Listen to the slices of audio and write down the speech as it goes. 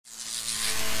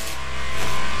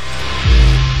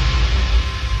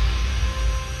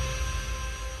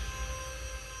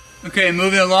Okay,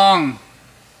 moving along.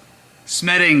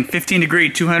 Smetting 15 degree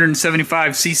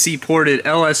 275 cc ported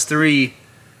LS3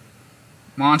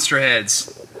 monster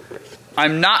heads.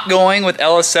 I'm not going with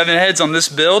LS7 heads on this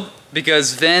build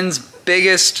because Vin's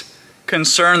biggest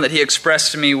concern that he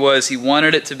expressed to me was he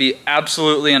wanted it to be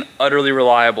absolutely and utterly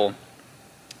reliable.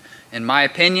 In my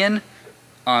opinion,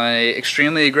 on an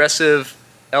extremely aggressive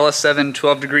LS7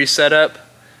 12 degree setup,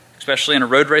 especially in a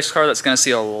road race car that's going to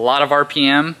see a lot of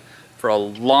RPM for a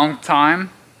long time,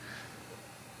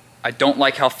 I don't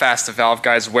like how fast the valve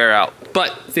guides wear out.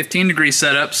 But 15 degree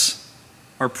setups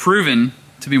are proven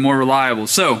to be more reliable.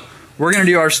 So we're going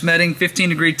to do our Smetting 15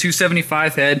 degree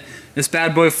 275 head. This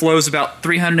bad boy flows about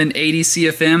 380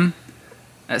 CFM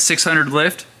at 600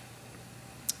 lift.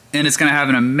 And it's going to have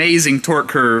an amazing torque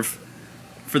curve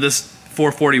for this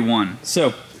 441.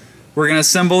 So we're going to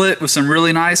assemble it with some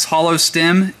really nice hollow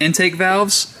stem intake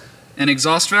valves and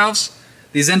exhaust valves.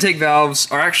 These intake valves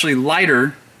are actually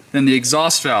lighter than the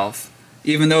exhaust valve,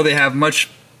 even though they have much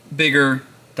bigger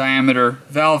diameter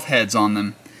valve heads on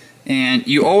them. And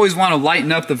you always want to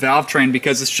lighten up the valve train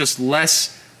because it's just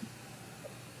less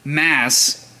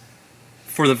mass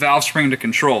for the valve spring to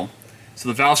control. So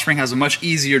the valve spring has a much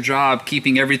easier job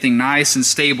keeping everything nice and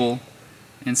stable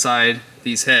inside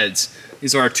these heads.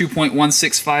 These are a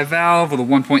 2.165 valve with a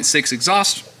 1.6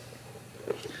 exhaust.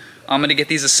 I'm going to get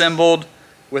these assembled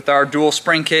with our dual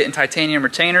spring kit and titanium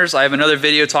retainers. I have another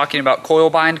video talking about coil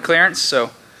bind clearance,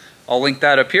 so I'll link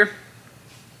that up here.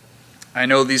 I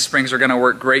know these springs are going to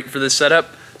work great for this setup.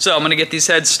 So I'm going to get these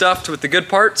heads stuffed with the good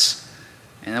parts,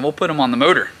 and then we'll put them on the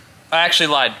motor. I actually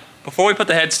lied. Before we put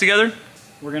the heads together,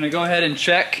 we're going to go ahead and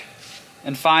check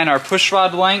and find our push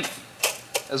rod length,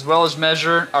 as well as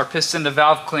measure our piston to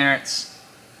valve clearance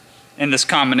in this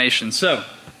combination. So,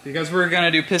 because we're going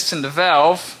to do piston to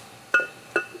valve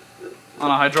on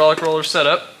a hydraulic roller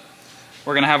setup,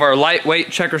 we're going to have our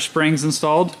lightweight checker springs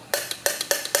installed.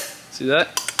 See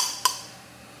that?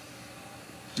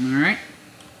 Alright.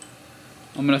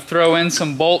 I'm going to throw in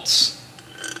some bolts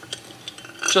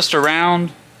just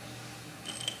around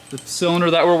the cylinder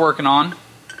that we're working on.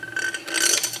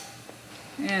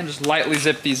 And just lightly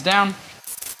zip these down.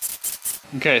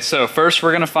 Okay, so first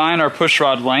we're going to find our push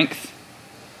rod length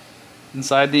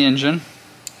inside the engine.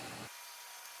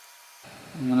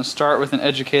 I'm going to start with an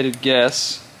educated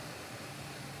guess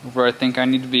of where I think I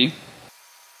need to be.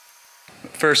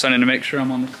 But first I need to make sure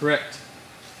I'm on the correct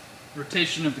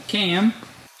rotation of the cam.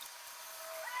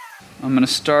 I'm going to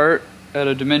start at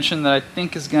a dimension that I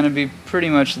think is going to be pretty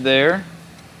much there.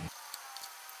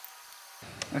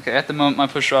 Okay, at the moment my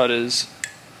push rod is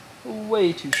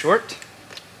way too short.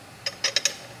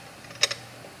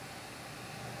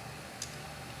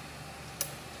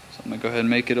 So I'm going to go ahead and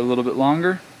make it a little bit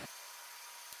longer.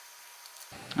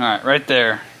 Alright, right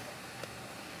there.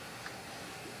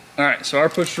 Alright, so our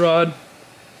push rod,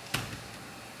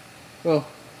 well,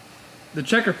 the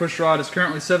checker push rod is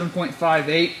currently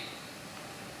 7.58.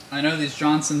 I know these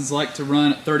Johnsons like to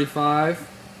run at 35,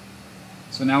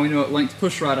 so now we know what length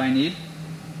push rod I need.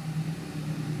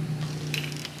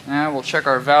 Now we'll check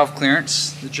our valve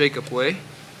clearance the Jacob way.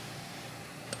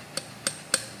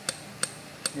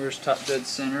 Here's top dead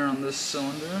center on this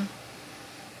cylinder.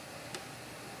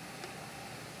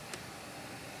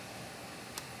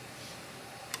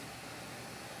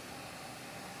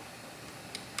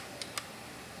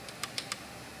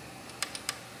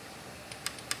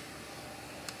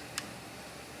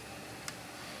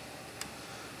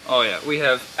 Oh yeah, we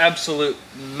have absolute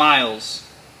miles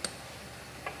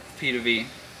of P to V.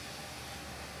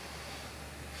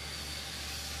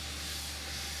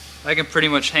 I can pretty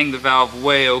much hang the valve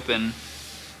way open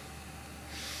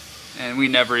and we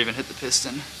never even hit the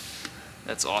piston.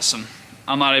 That's awesome.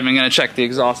 I'm not even going to check the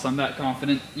exhaust, I'm that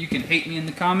confident. You can hate me in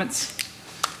the comments,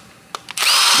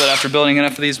 but after building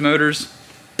enough of these motors,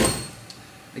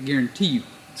 I guarantee you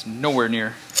it's nowhere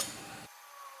near.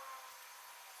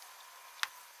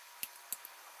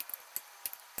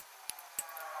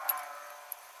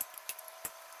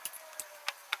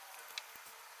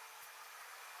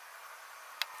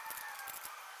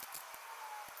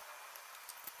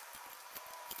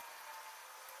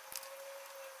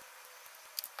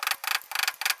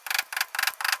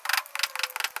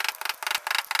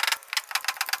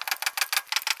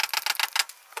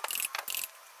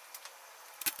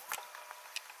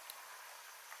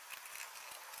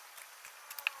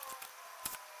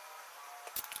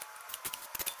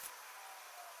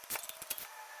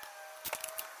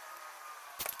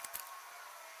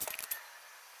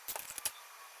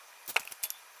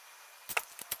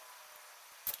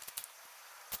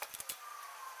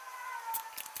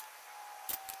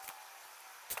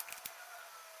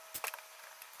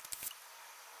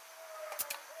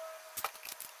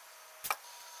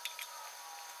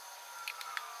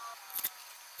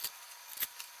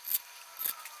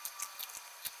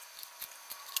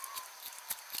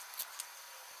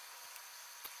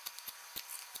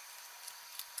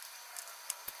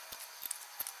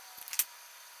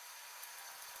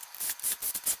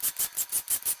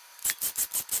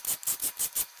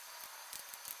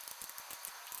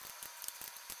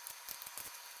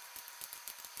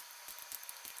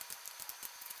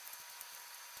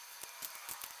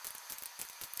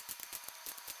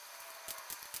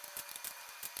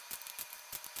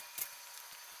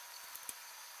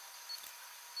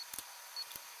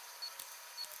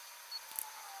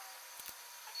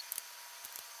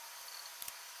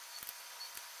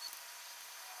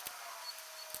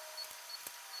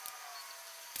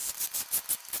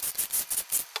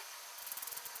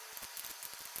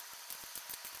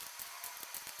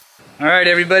 Alright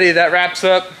everybody, that wraps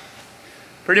up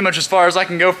pretty much as far as I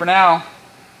can go for now.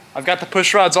 I've got the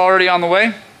push rods already on the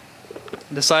way.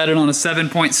 Decided on a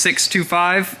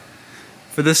 7.625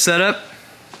 for this setup.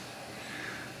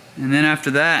 And then after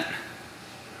that,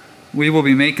 we will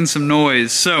be making some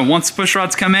noise. So once the push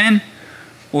rods come in,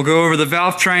 we'll go over the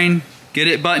valve train, get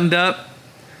it buttoned up,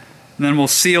 and then we'll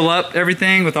seal up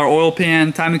everything with our oil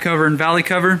pan, timing cover, and valley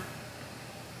cover.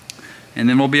 And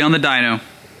then we'll be on the dyno.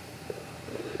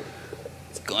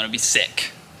 It's gonna be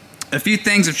sick. A few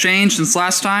things have changed since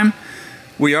last time.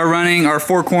 We are running our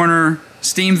 4-corner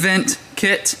steam vent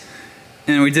kit,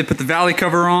 and we did put the valley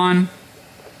cover on.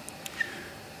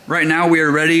 Right now we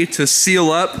are ready to seal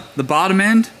up the bottom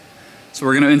end. So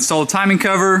we're going to install the timing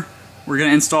cover, we're going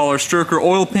to install our stroker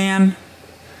oil pan,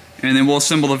 and then we'll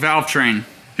assemble the valve train.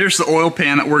 Here's the oil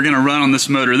pan that we're going to run on this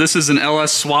motor. This is an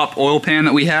LS swap oil pan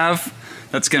that we have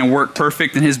that's going to work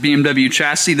perfect in his BMW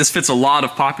chassis. This fits a lot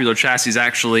of popular chassis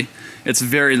actually. It's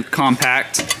very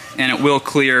compact and it will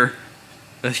clear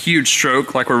a huge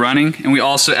stroke like we're running. And we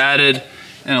also added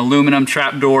an aluminum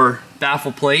trapdoor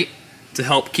baffle plate to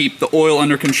help keep the oil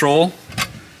under control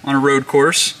on a road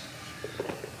course.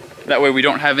 That way we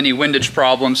don't have any windage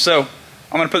problems. So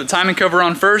I'm going to put the timing cover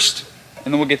on first,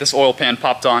 and then we'll get this oil pan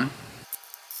popped on.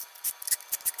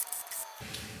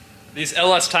 These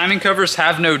LS timing covers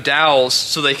have no dowels,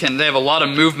 so they have a lot of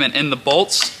movement in the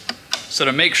bolts. So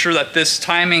to make sure that this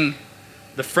timing,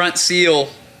 the front seal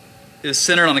is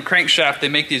centered on the crankshaft, they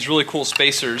make these really cool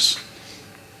spacers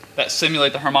that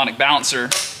simulate the harmonic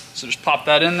balancer. So just pop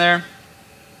that in there.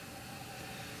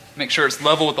 Make sure it's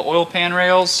level with the oil pan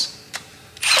rails,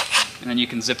 and then you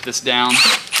can zip this down.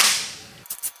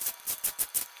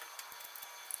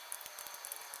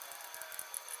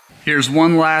 Here's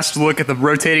one last look at the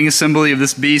rotating assembly of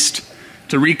this beast.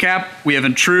 To recap, we have a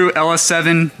true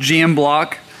LS7 GM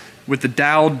block with the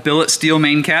doweled billet steel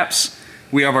main caps.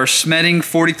 We have our Smeding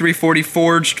 4340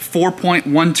 forged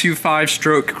 4.125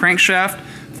 stroke crankshaft,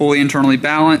 fully internally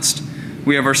balanced.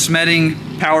 We have our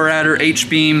Smeding Power Adder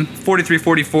H-beam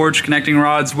 4340 forged connecting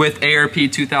rods with ARP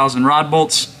 2000 rod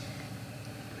bolts.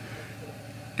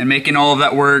 And making all of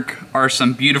that work are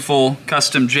some beautiful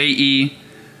custom JE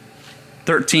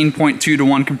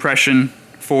 13.2:1 compression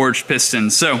forged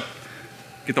pistons. So,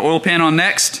 get the oil pan on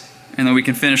next, and then we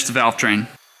can finish the valve train.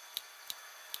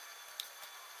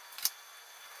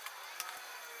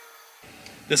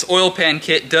 This oil pan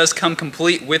kit does come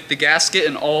complete with the gasket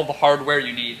and all the hardware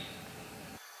you need.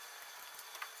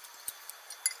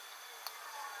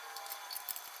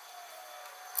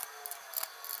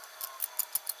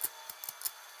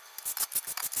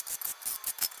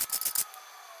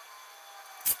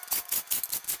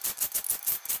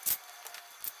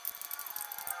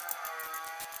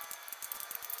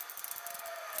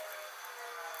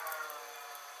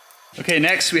 Okay,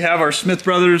 next we have our Smith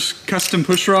Brothers custom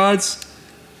push rods,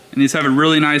 and these have a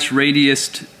really nice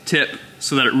radiused tip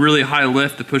so that at really high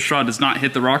lift the push rod does not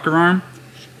hit the rocker arm.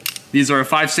 These are a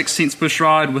 5/16 push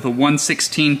rod with a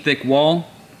 1/16 thick wall,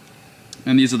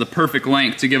 and these are the perfect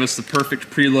length to give us the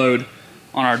perfect preload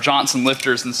on our Johnson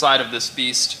lifters inside of this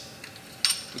beast.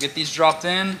 We'll get these dropped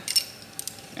in,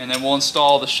 and then we'll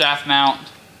install the shaft mount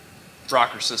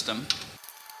rocker system.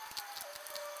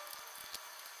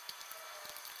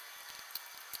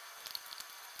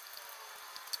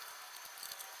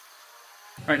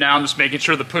 Right now I'm just making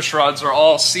sure the push rods are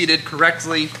all seated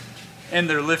correctly in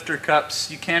their lifter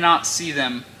cups. You cannot see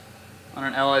them on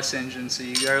an LS engine, so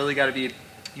you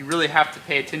really have to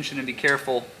pay attention and be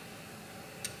careful.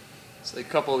 So a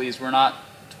couple of these were not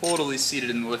totally seated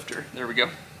in the lifter. There we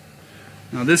go.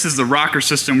 Now this is the rocker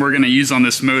system we're going to use on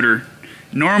this motor.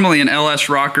 Normally an LS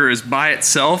rocker is by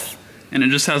itself and it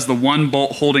just has the one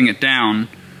bolt holding it down,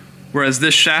 whereas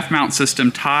this shaft mount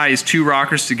system ties two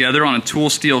rockers together on a tool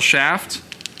steel shaft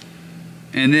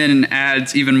and then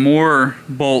adds even more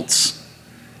bolts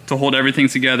to hold everything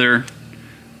together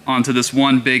onto this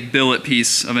one big billet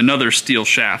piece of another steel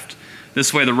shaft.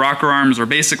 This way the rocker arms are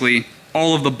basically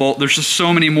all of the bolt. There's just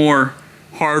so many more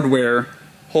hardware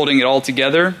holding it all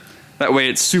together. That way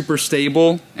it's super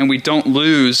stable and we don't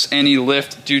lose any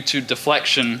lift due to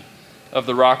deflection of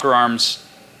the rocker arms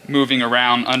moving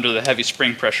around under the heavy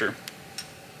spring pressure.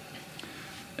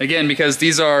 Again, because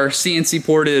these are CNC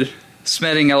ported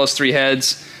Smeding LS3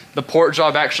 heads, the port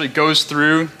job actually goes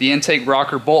through the intake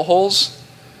rocker bolt holes,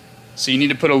 so you need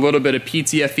to put a little bit of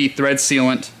PTFE thread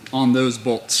sealant on those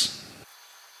bolts.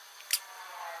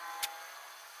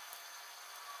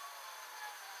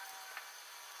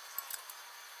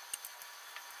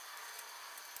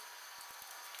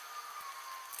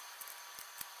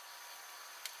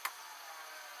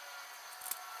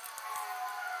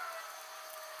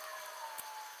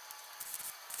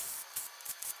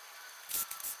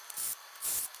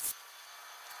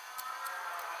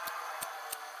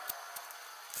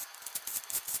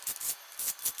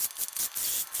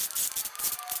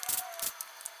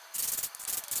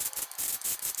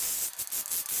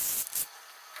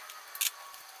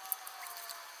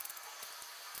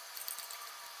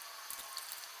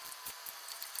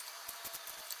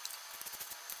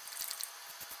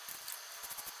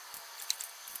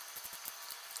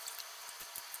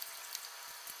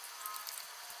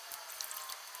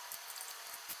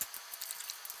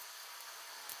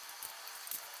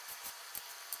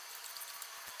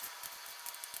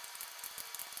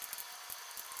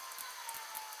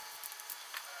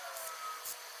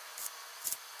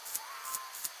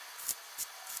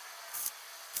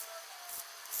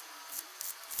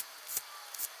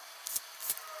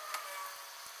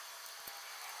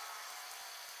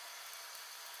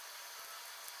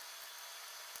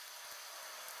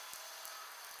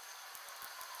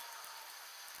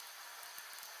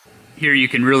 here you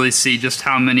can really see just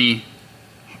how many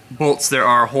bolts there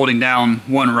are holding down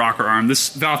one rocker arm. This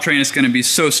valve train is going to be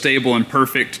so stable and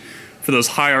perfect for those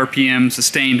high RPM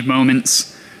sustained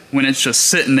moments when it's just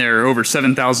sitting there over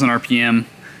 7,000 RPM.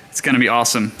 It's going to be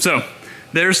awesome. So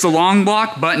there's the long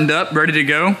block buttoned up, ready to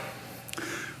go.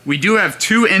 We do have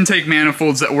 2 intake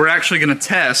manifolds that we're actually going to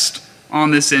test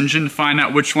on this engine to find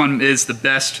out which one is the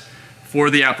best for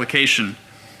the application.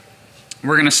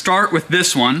 We're going to start with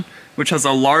this one, which has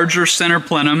a larger center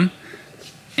plenum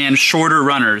and shorter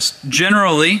runners.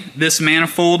 Generally, this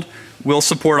manifold will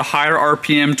support a higher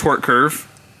RPM torque curve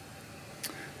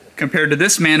compared to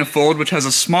this manifold, which has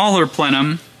a smaller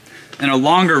plenum and a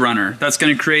longer runner. That's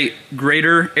going to create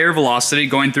greater air velocity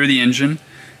going through the engine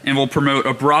and will promote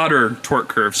a broader torque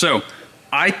curve. So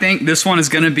I think this one is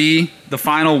going to be the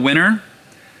final winner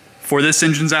for this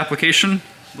engine's application,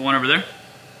 the one over there.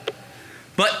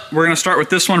 But we're going to start with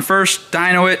this one first,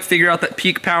 dyno it, figure out that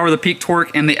peak power, the peak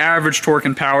torque, and the average torque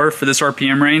and power for this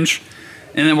RPM range.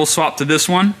 And then we'll swap to this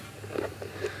one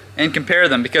and compare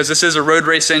them, because this is a road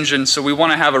race engine, so we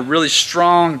want to have a really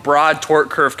strong, broad torque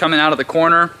curve coming out of the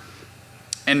corner,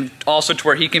 and also to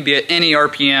where he can be at any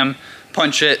RPM,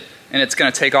 punch it, and it's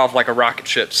going to take off like a rocket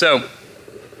ship. So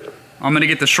I'm going to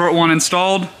get the short one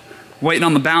installed, waiting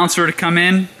on the balancer to come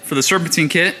in for the serpentine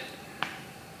kit,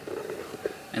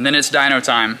 and then it's dyno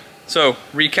time. So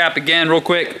recap again real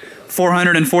quick: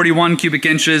 441 cubic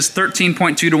inches,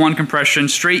 13.2 to 1 compression,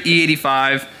 straight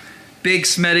E85, big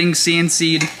Smeding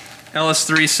CNC'd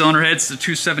LS3 cylinder heads, the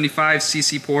 275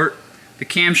 cc port. The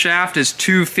camshaft is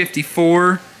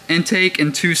 254 intake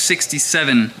and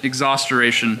 267 exhaust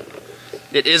duration.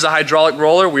 It is a hydraulic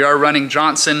roller. We are running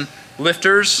Johnson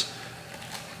lifters.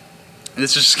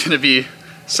 This is just going to be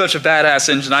such a badass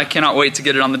engine. I cannot wait to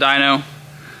get it on the dyno.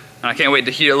 And I can't wait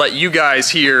to let you guys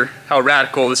hear how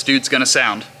radical this dude's going to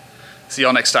sound. See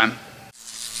y'all next time.